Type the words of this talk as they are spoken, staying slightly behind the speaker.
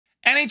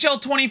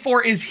NHL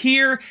 24 is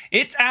here,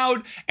 it's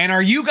out, and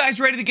are you guys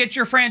ready to get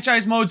your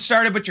franchise mode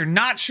started, but you're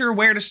not sure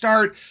where to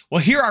start?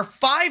 Well, here are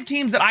 5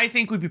 teams that I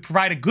think would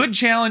provide a good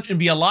challenge and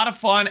be a lot of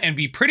fun and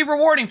be pretty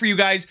rewarding for you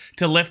guys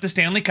to lift the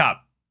Stanley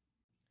Cup.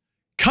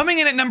 Coming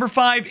in at number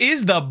 5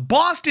 is the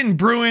Boston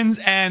Bruins,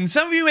 and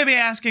some of you may be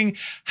asking,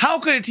 how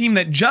could a team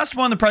that just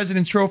won the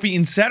President's Trophy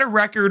and set a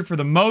record for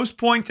the most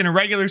points in a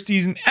regular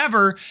season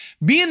ever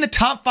be in the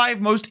top 5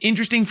 most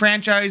interesting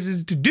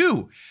franchises to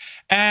do?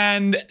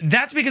 And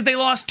that's because they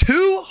lost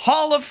 2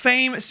 Hall of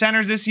Fame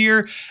centers this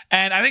year,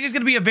 and I think it's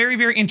going to be a very,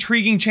 very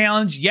intriguing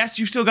challenge. Yes,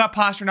 you've still got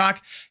Pastrnak.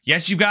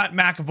 Yes, you've got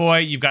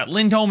McAvoy. You've got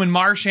Lindholm and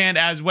Marchand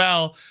as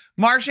well.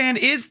 Marchand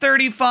is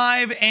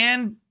 35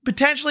 and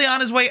potentially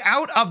on his way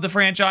out of the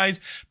franchise.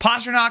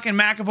 Pastrnak and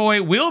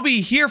McAvoy will be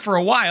here for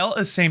a while,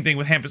 the same thing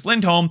with Hampus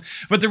Lindholm,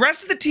 but the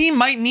rest of the team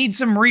might need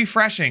some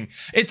refreshing.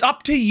 It's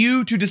up to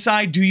you to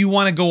decide, do you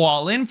want to go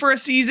all in for a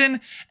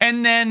season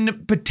and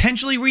then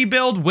potentially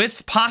rebuild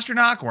with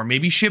Pastrnak or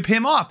maybe ship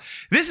him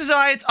off? This is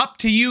why it's up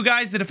to you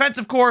guys. The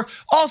defensive core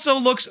also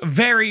looks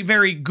very,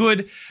 very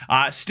good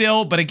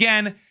still, but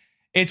again,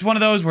 it's one of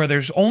those where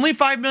there's only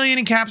 $5 million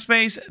in cap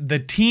space. The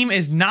team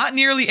is not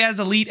nearly as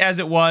elite as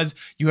it was.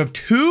 You have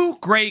 2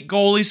 great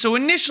goalies, so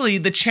initially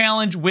the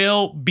challenge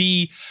will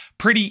be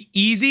pretty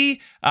easy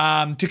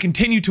to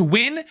continue to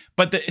win,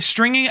 but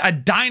stringing a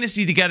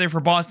dynasty together for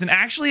Boston,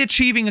 actually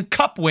achieving a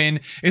cup win,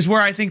 is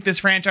where I think this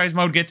franchise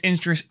mode gets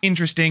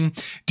interesting.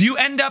 Do you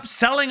end up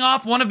selling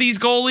off one of these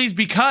goalies?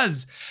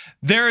 Because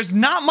there's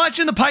not much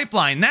in the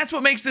pipeline. That's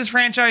what makes this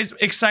franchise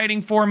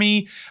exciting for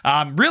me.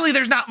 Really,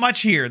 there's not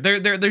much here.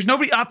 There's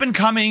nobody up and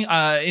coming,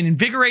 an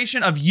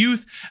invigoration of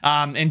youth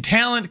and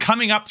talent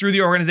coming up through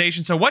the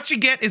organization. So what you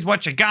get is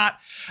what you got.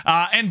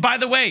 And by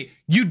the way,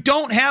 you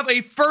don't have a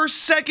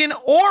first, second,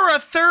 or a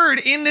third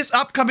in this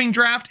upcoming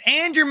draft,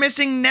 and you're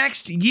missing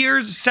next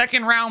year's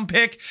second-round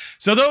pick.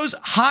 So those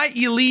high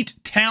elite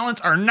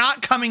talents are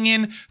not coming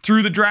in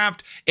through the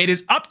draft. It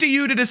is up to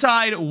you to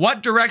decide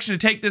what direction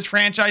to take this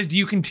franchise. Do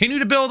you continue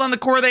to build on the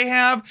core they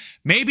have?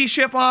 Maybe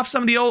ship off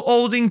some of the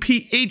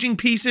aging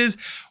pieces?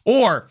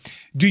 Or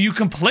do you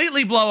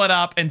completely blow it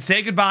up and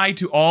say goodbye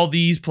to all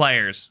these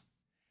players?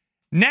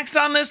 Next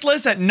on this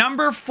list at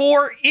number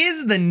 4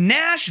 is the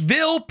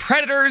Nashville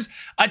Predators,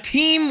 a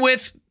team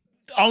with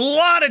a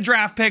lot of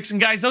draft picks. And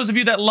guys, those of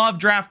you that love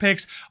draft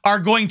picks are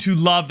going to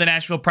love the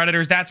Nashville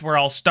Predators. That's where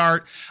I'll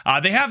start.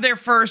 They have their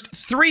first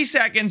 3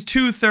 seconds,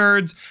 2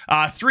 thirds,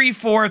 3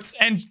 fourths,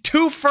 and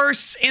 2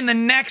 firsts in the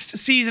next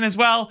season as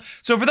well.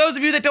 So for those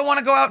of you that don't want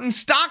to go out and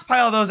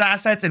stockpile those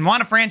assets and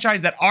want a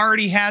franchise that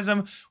already has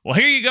them, well,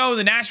 here you go.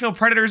 The Nashville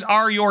Predators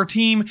are your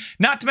team.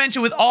 Not to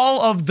mention, with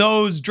all of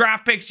those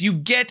draft picks, you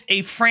get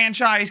a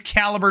franchise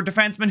caliber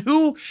defenseman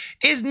who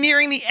is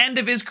nearing the end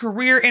of his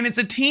career, and it's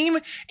a team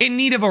in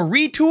need of a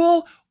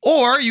retool,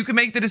 or you can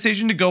make the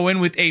decision to go in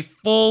with a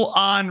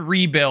full-on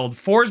rebuild.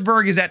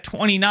 Forsberg is at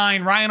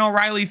 29, Ryan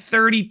O'Reilly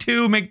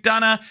 32,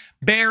 McDonough,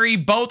 Barry,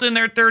 both in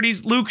their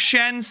 30s. Luke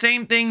Shen,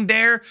 same thing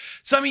there.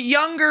 Some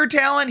younger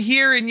talent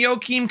here in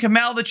Joakim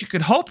Kamel that you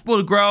could hope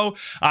will grow.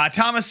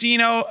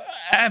 Tomasino,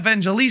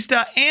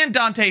 Evangelista, and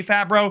Dante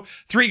Fabro.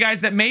 3 guys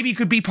that maybe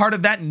could be part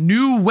of that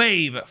new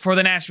wave for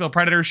the Nashville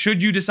Predators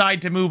should you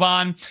decide to move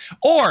on.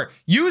 Or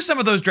use some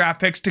of those draft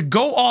picks to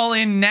go all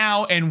in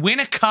now and win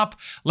a cup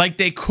like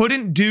they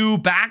couldn't do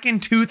back in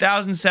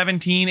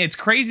 2017. It's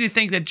crazy to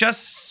think that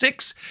just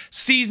 6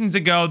 seasons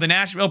ago, the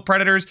Nashville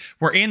Predators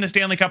were in the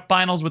Stanley Cup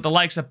Finals with the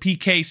likes of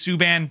PK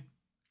Subban,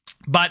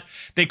 but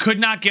they could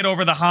not get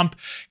over the hump.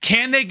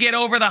 Can they get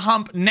over the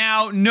hump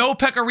now? No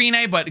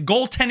Pecorine, but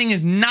goaltending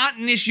is not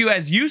an issue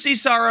as UC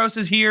Saros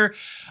is here.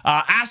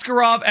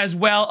 Askarov as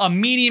well, a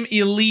medium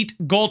elite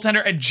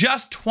goaltender at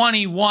just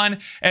 21,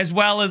 as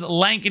well as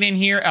Lankinen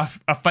here,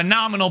 a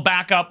phenomenal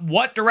backup.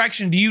 What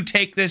direction do you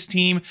take this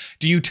team?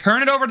 Do you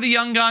turn it over to the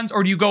young guns,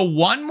 or do you go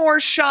one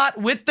more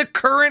shot with the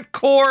current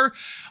core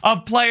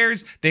of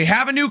players? They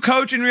have a new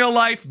coach in real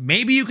life.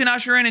 Maybe you can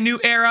usher in a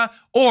new era,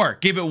 or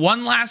give it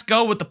one last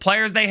go with the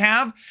players they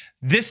have.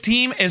 This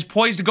team is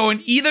poised to go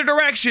in either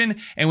direction,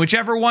 and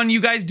whichever one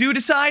you guys do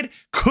decide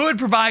could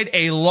provide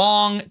a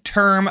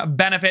long-term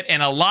benefit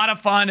and a lot of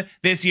fun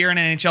this year in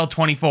NHL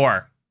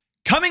 24.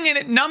 Coming in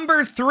at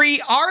number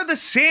 3 are the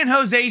San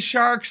Jose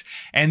Sharks,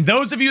 and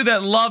those of you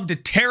that love to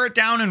tear it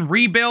down and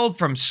rebuild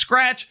from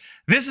scratch,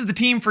 this is the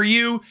team for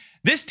you.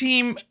 This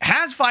team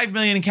has $5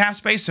 million in cap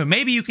space, so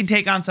maybe you can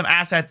take on some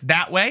assets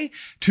that way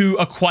to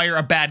acquire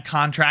a bad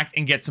contract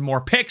and get some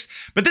more picks.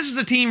 But this is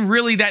a team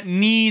really that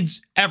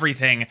needs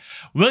everything.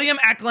 William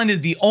Eklund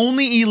is the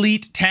only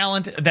elite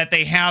talent that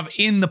they have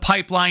in the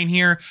pipeline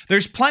here.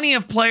 There's plenty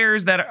of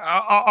players that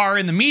are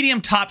in the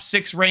medium top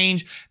 6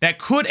 range that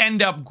could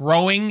end up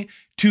growing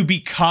to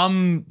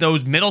become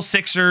those middle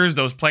sixers,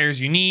 those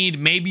players you need.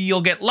 Maybe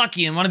you'll get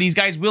lucky and one of these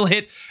guys will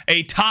hit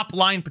a top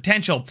line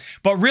potential.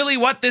 But really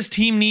what this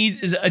team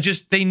needs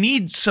is they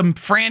need some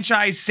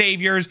franchise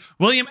saviors.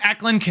 William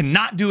Eklund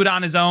cannot do it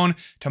on his own.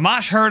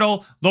 Tomas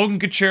Hertl, Logan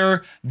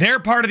Couture, they're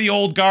part of the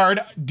old guard.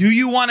 Do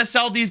you want to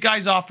sell these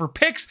guys off for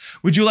picks?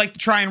 Would you like to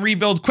try and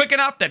rebuild quick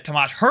enough that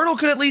Tomas Hertl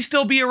could at least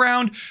still be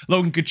around?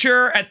 Logan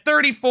Couture at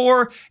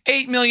 34,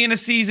 $8 million a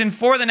season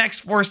for the next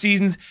 4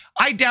 seasons.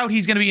 I doubt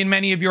he's going to be in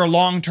many of your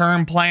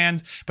long-term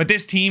plans, but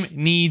this team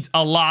needs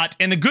a lot.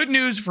 And the good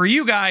news for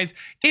you guys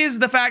is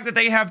the fact that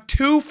they have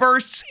 2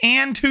 firsts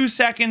and 2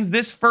 seconds.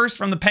 This first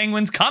from the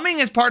Penguins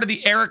coming as part of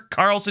the Erik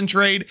Karlsson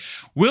trade.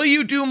 Will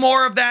you do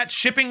more of that,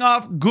 shipping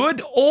off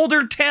good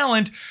older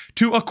talent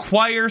to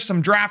acquire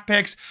some draft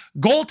picks?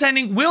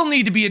 Goaltending will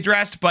need to be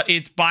addressed, but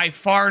it's by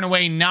far and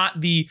away not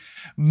the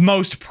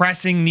most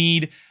pressing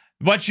need.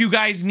 What you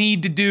guys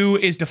need to do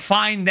is to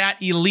find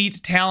that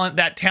elite talent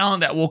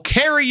that will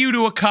carry you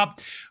to a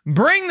cup.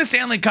 Bring the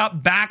Stanley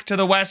Cup back to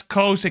the West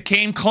Coast. It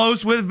came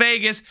close with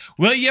Vegas.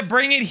 Will you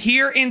bring it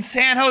here in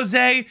San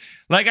Jose?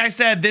 Like I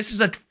said, this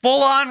is a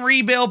full-on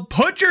rebuild.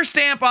 Put your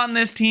stamp on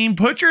this team.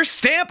 Put your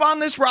stamp on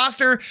this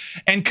roster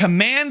and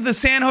command the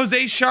San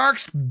Jose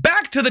Sharks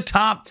back to the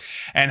top.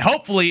 And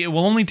hopefully it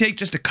will only take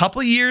just a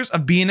couple of years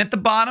of being at the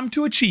bottom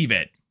to achieve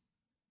it.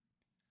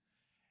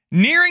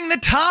 Nearing the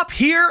top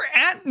here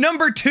at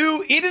number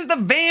 2, it is the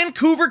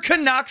Vancouver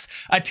Canucks,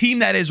 a team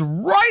that is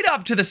right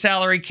up to the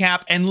salary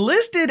cap and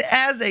listed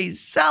as a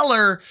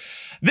seller.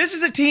 This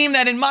is a team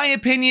that, in my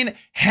opinion,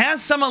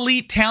 has some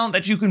elite talent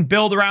that you can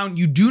build around.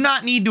 You do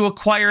not need to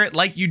acquire it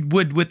like you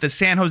would with the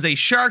San Jose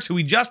Sharks, who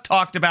we just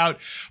talked about.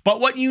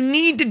 But what you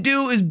need to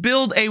do is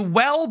build a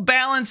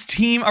well-balanced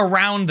team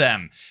around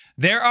them.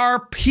 There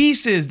are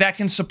pieces that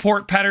can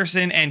support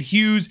Pettersson and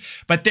Hughes,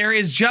 but there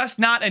is just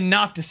not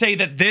enough to say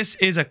that this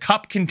is a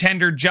cup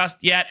contender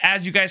just yet.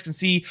 As you guys can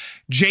see,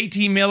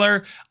 JT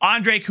Miller,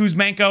 Andrei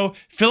Kuzmenko,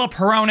 Filip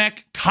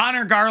Hronek,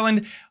 Connor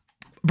Garland,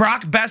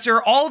 Brock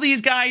Besser, all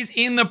these guys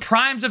in the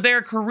primes of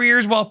their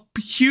careers, while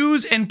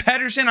Hughes and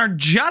Pettersson are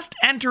just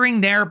entering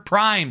their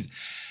primes.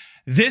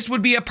 This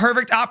would be a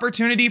perfect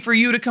opportunity for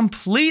you to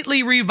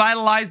completely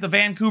revitalize the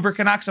Vancouver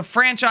Canucks, a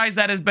franchise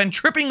that has been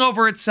tripping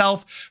over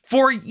itself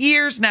for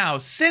years now,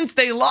 since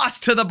they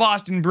lost to the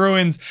Boston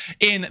Bruins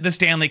in the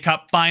Stanley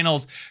Cup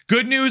Finals.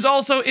 Good news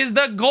also is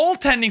the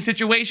goaltending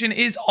situation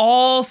is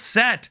all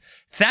set.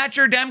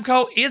 Thatcher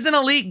Demko is an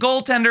elite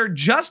goaltender,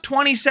 just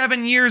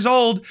 27 years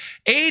old,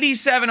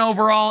 87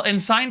 overall,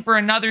 and signed for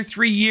another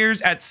 3 years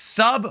at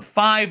sub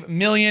 $5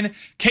 million.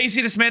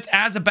 Casey DeSmith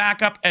as a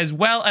backup, as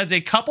well as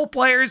a couple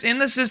players in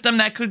the system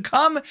that could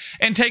come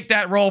and take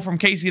that role from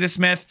Casey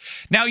DeSmith.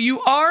 Now, you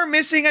are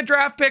missing a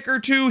draft pick or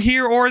 2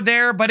 here or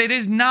there, but it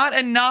is not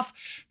enough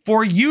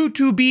for you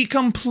to be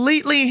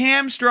completely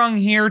hamstrung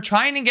here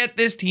trying to get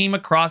this team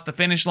across the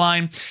finish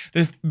line.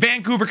 The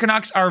Vancouver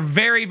Canucks are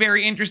very,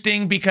 very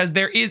interesting because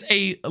there is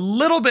a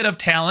little bit of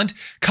talent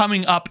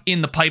coming up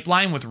in the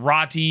pipeline with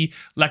Rati,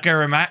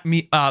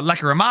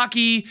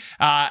 Lekaramaki,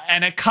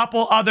 and a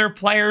couple other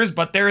players,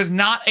 but there is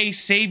not a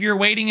savior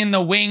waiting in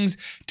the wings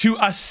to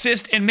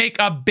assist and make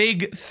a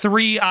big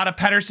 3 out of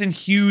Pettersson,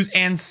 Hughes,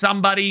 and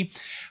somebody.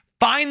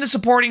 Find the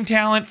supporting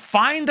talent,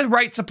 find the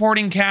right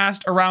supporting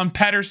cast around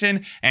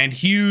Pettersson and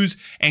Hughes,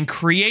 and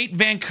create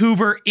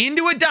Vancouver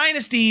into a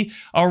dynasty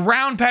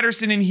around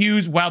Pettersson and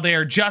Hughes while they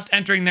are just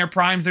entering their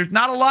primes. There's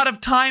not a lot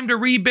of time to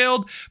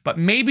rebuild, but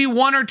maybe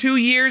 1 or 2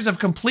 years of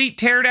complete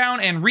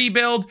teardown and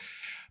rebuild.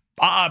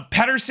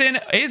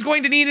 Pettersson is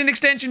going to need an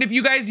extension. If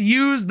you guys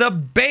use the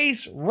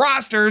base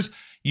rosters,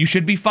 you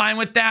should be fine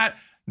with that.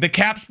 The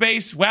cap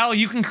space, well,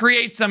 you can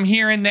create some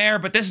here and there,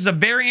 but this is a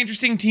very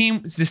interesting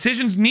team.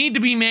 Decisions need to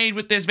be made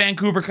with this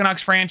Vancouver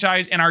Canucks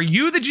franchise, and are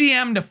you the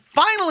GM to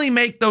finally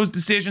make those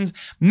decisions,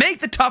 make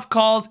the tough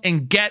calls,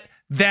 and get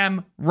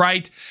them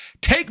right?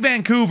 Take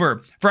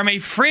Vancouver from a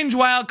fringe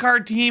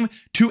wildcard team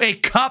to a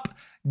cup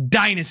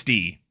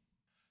dynasty.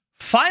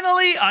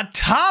 Finally,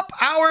 atop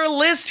our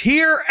list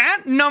here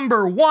at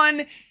number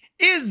 1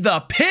 is the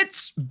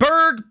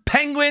Pittsburgh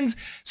Penguins.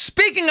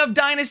 Speaking of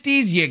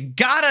dynasties, you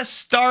gotta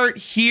start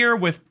here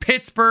with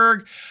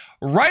Pittsburgh,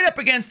 right up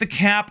against the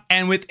cap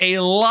and with a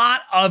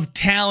lot of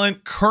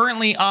talent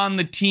currently on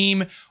the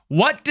team.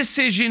 What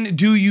decision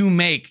do you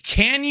make?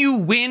 Can you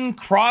win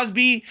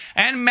Crosby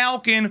and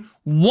Malkin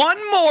one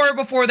more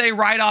before they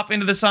ride off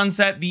into the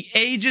sunset? The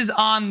ages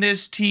on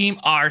this team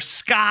are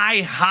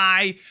sky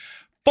high.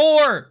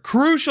 4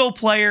 crucial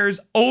players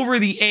over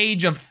the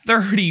age of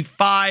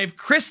 35.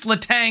 Chris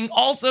Letang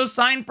also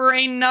signed for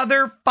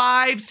another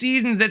 5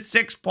 seasons at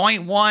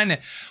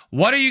 6.1.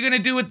 What are you going to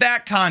do with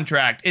that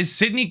contract? Is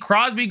Sidney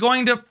Crosby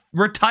going to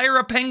retire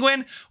a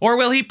Penguin, or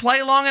will he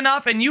play long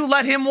enough and you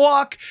let him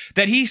walk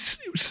that he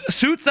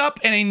suits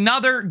up in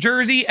another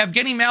jersey?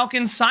 Evgeny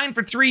Malkin signed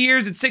for 3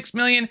 years at $6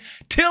 million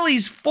till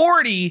he's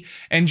 40,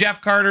 and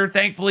Jeff Carter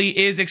thankfully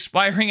is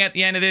expiring at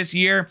the end of this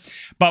year.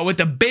 But with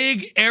the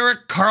big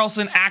Erik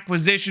Karlsson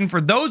acquisition,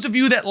 for those of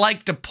you that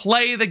like to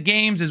play the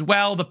games as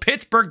well, the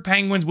Pittsburgh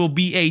Penguins will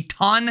be a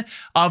ton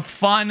of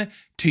fun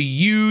to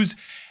use.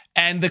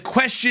 And the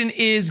question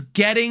is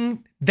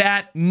getting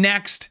that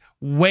next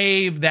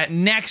wave, that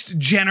next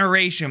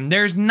generation.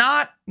 There's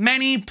not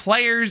many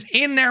players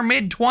in their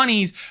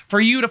mid-20s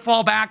for you to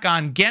fall back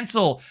on.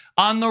 Gensel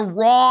on the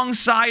wrong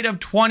side of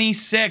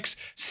 26.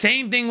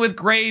 Same thing with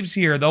Graves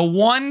here. The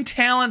one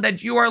talent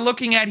that you are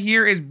looking at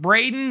here is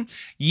Braden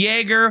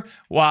Yeager,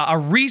 a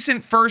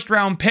recent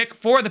first-round pick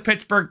for the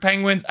Pittsburgh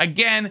Penguins.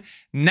 Again,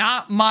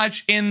 not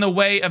much in the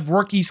way of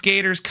rookie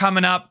skaters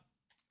coming up.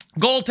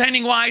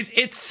 Goaltending-wise,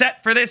 it's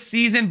set for this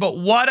season, but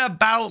what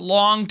about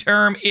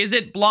long-term? Is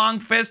it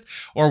Blomqvist,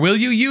 or will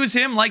you use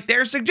him, like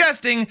they're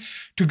suggesting,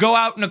 to go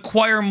out and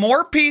acquire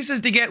more pieces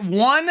to get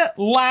one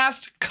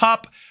last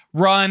cup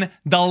run,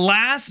 the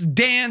last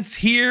dance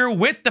here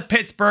with the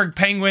Pittsburgh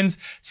Penguins?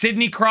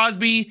 Sidney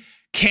Crosby,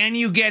 can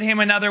you get him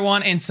another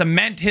one and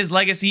cement his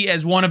legacy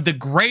as one of the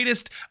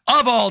greatest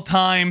of all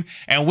time?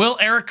 And will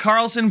Erik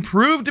Karlsson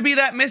prove to be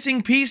that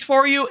missing piece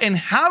for you? And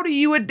how do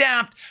you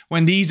adapt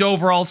when these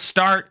overalls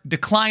start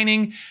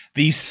declining,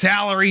 these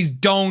salaries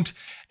don't,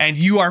 and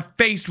you are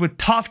faced with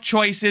tough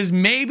choices?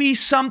 Maybe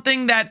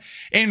something that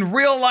in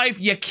real life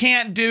you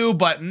can't do,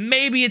 but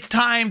maybe it's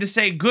time to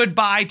say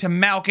goodbye to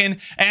Malkin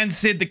and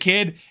Sid the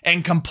Kid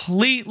and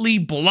completely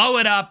blow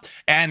it up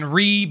and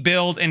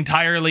rebuild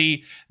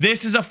entirely.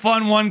 This is a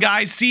fun one,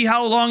 guys. See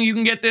how long you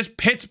can get this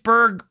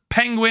Pittsburgh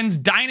Penguins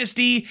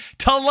dynasty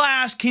to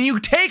last. Can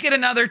you take it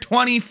another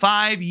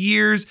 25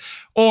 years?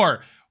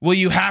 Or will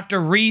you have to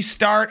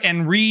restart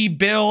and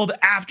rebuild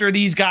after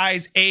these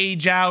guys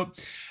age out?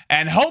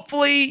 And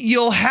hopefully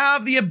you'll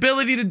have the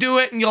ability to do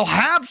it and you'll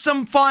have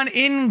some fun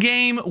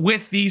in-game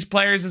with these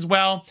players as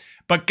well.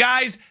 But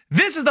guys,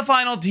 this is the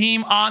final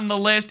team on the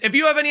list. If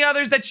you have any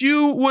others that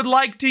you would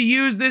like to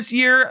use this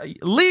year,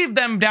 leave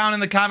them down in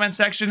the comment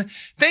section.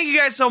 Thank you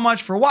guys so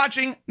much for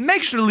watching.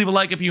 Make sure to leave a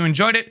like if you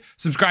enjoyed it.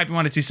 Subscribe if you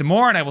want to see some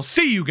more, and I will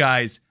see you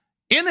guys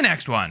in the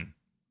next one.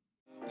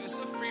 It's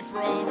a free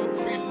for all.